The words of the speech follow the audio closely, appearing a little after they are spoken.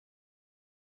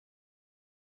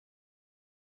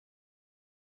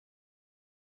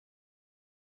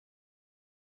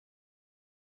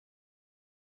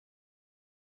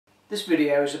This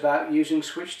video is about using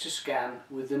Switch2Scan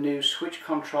with the new switch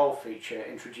control feature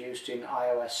introduced in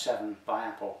iOS 7 by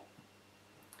Apple.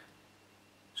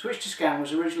 Switch2Scan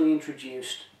was originally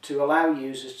introduced to allow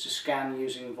users to scan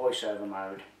using voiceover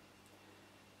mode.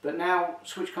 But now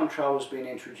switch control has been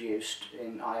introduced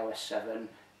in iOS 7,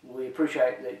 we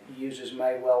appreciate that users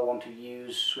may well want to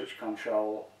use switch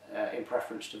control in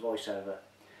preference to voiceover.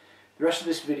 The rest of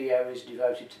this video is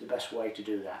devoted to the best way to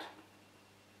do that.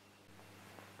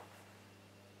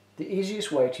 The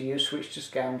easiest way to use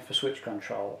Switch2Scan for switch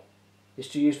control is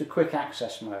to use the quick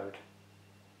access mode.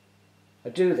 I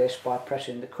do this by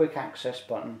pressing the quick access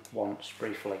button once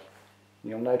briefly.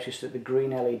 You'll notice that the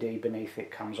green LED beneath it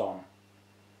comes on.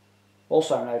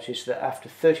 Also notice that after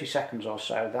 30 seconds or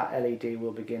so that LED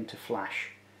will begin to flash.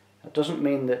 That doesn't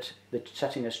mean that the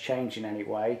setting has changed in any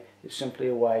way, it's simply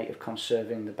a way of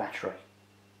conserving the battery.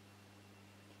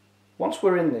 Once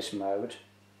we're in this mode,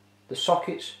 the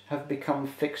sockets have become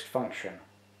fixed function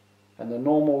and the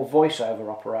normal voiceover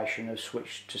operation of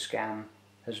Switch2Scan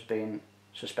has been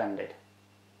suspended.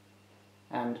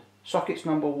 And sockets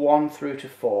number 1 through to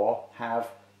 4 have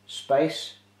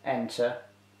space, enter,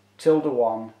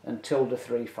 ~1 and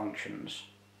 ~3 functions.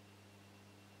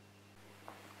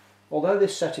 Although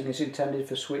this setting is intended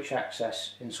for switch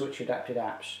access in switch adapted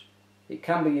apps, it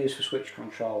can be used for switch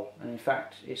control, and in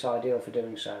fact it's ideal for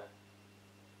doing so.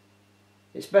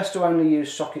 It's best to only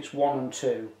use sockets 1 and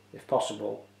 2 if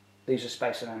possible. These are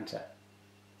space and enter.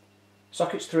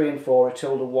 Sockets 3 and 4 are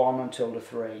 ~1 and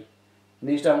 ~3, and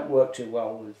these don't work too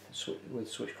well with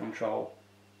switch control,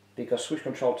 because switch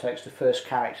control takes the first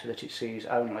character that it sees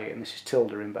only, and this is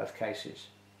tilde in both cases.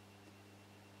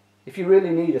 If you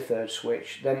really need a third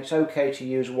switch, then it's okay to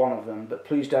use one of them, but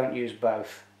please don't use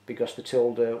both, because the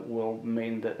tilde will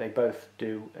mean that they both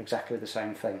do exactly the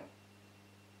same thing.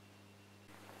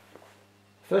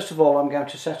 First of all, I'm going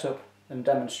to set up and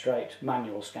demonstrate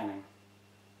manual scanning.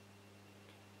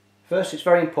 First, it's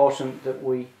very important that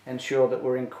we ensure that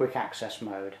we're in quick access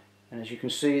mode. And as you can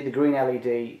see, the green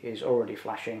LED is already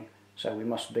flashing, so we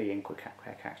must be in quick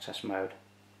access mode.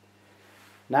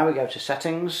 Now we go to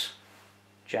Settings,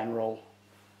 General,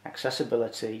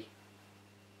 Accessibility,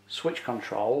 Switch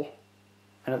Control,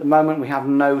 and at the moment we have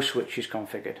no switches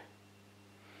configured.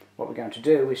 What we're going to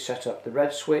do is set up the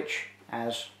red switch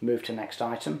as Move to Next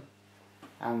Item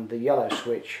and the yellow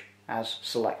switch as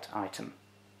Select Item.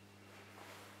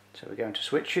 So we're going to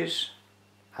Switches,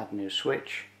 Add New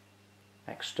Switch,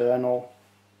 External,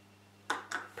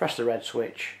 press the red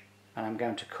switch, and I'm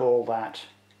going to call that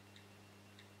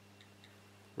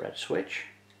red switch,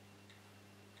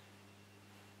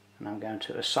 and I'm going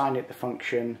to assign it the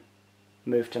function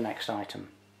Move to Next Item.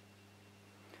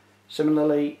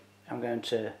 Similarly, I'm going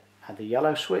to add the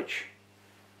yellow switch.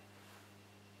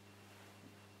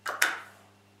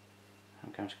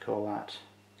 I'm going to call that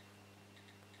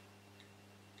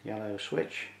yellow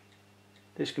switch.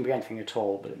 This can be anything at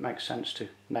all, but it makes sense to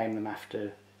name them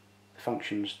after the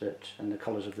functions and the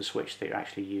colours of the switch that you're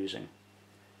actually using.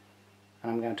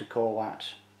 And I'm going to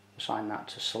assign that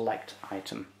to Select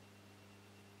Item.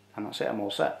 And that's it, I'm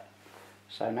all set.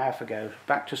 So now if I go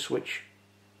back to Switch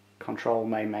Control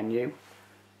main menu,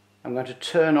 I'm going to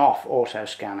turn off auto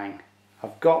scanning.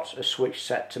 I've got a switch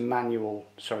set to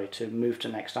Move to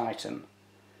Next Item,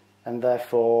 and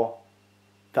therefore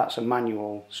that's a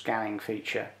manual scanning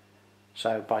feature.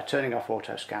 So by turning off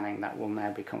auto scanning, that will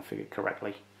now be configured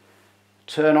correctly.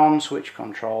 Turn on switch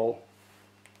control,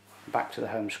 back to the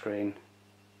home screen,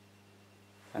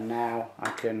 and now I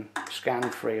can scan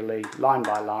freely line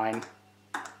by line.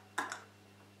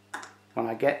 When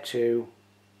I get to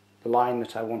the line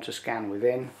that I want to scan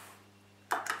within,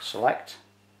 select,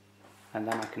 and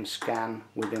then I can scan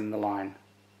within the line.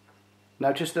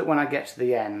 Notice that when I get to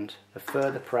the end, a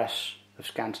further press of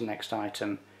Scan to Next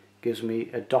Item gives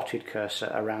me a dotted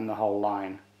cursor around the whole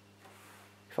line.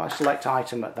 If I select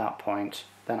Item at that point,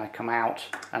 then I come out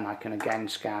and I can again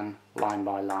scan line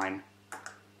by line.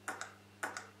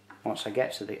 Once I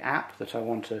get to the app that I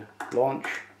want to launch,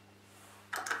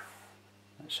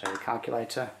 let's say the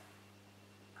calculator,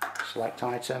 select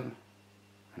Item,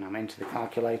 and I'm into the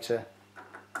calculator,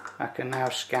 I can now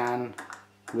scan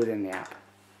within the app.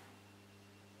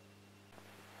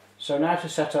 So now to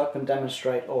set up and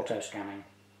demonstrate auto scanning.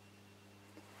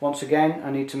 Once again, I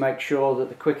need to make sure that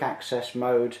the quick access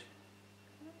mode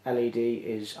LED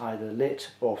is either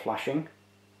lit or flashing.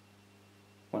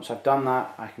 Once I've done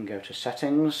that, I can go to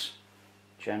Settings,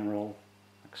 General,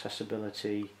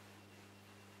 Accessibility,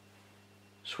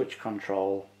 Switch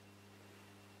Control,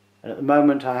 and at the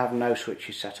moment I have no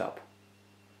switches set up.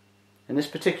 In this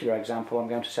particular example, I'm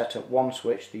going to set up one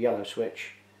switch, the yellow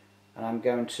switch, and I'm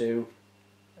going to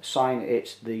assign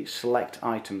it the select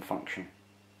item function.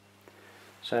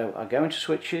 So I go into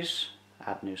switches,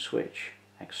 add new switch,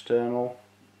 external,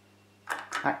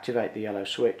 activate the yellow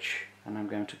switch, and I'm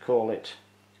going to call it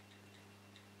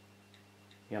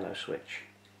yellow switch.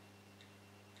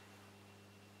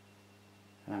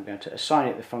 And I'm going to assign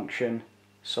it the function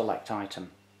select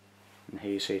item, and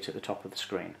here you see it at the top of the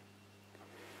screen.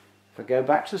 If I go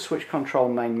back to the switch control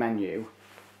main menu,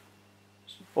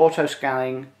 auto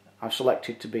scanning I've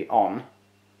selected to be on.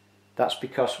 That's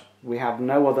because we have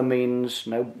no other means,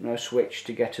 no switch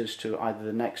to get us to either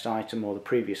the next item or the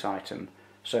previous item.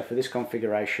 So for this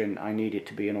configuration I need it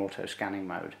to be in auto scanning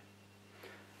mode.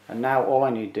 And now all I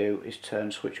need to do is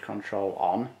turn switch control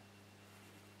on.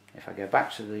 If I go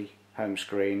back to the home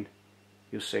screen,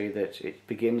 you'll see that it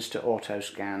begins to auto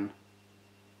scan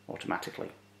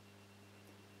automatically.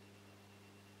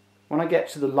 When I get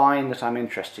to the line that I'm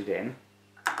interested in,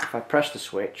 if I press the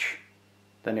switch,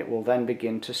 then it will then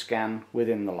begin to scan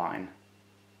within the line.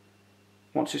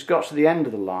 Once it's got to the end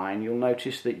of the line, you'll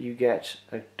notice that you get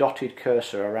a dotted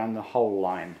cursor around the whole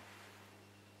line.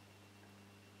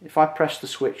 If I press the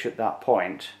switch at that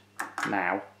point,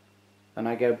 now, then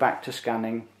I go back to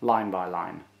scanning line by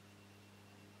line.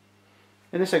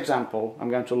 In this example, I'm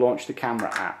going to launch the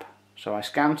camera app. So I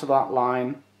scan to that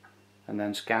line, and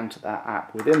then scan to that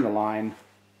app within the line,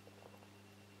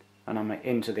 and I'm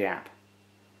into the app.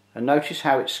 And notice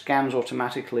how it scans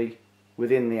automatically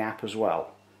within the app as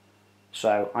well.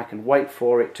 So I can wait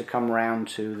for it to come round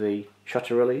to the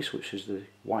shutter release, which is the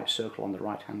white circle on the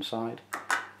right hand side,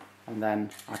 and then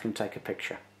I can take a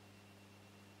picture.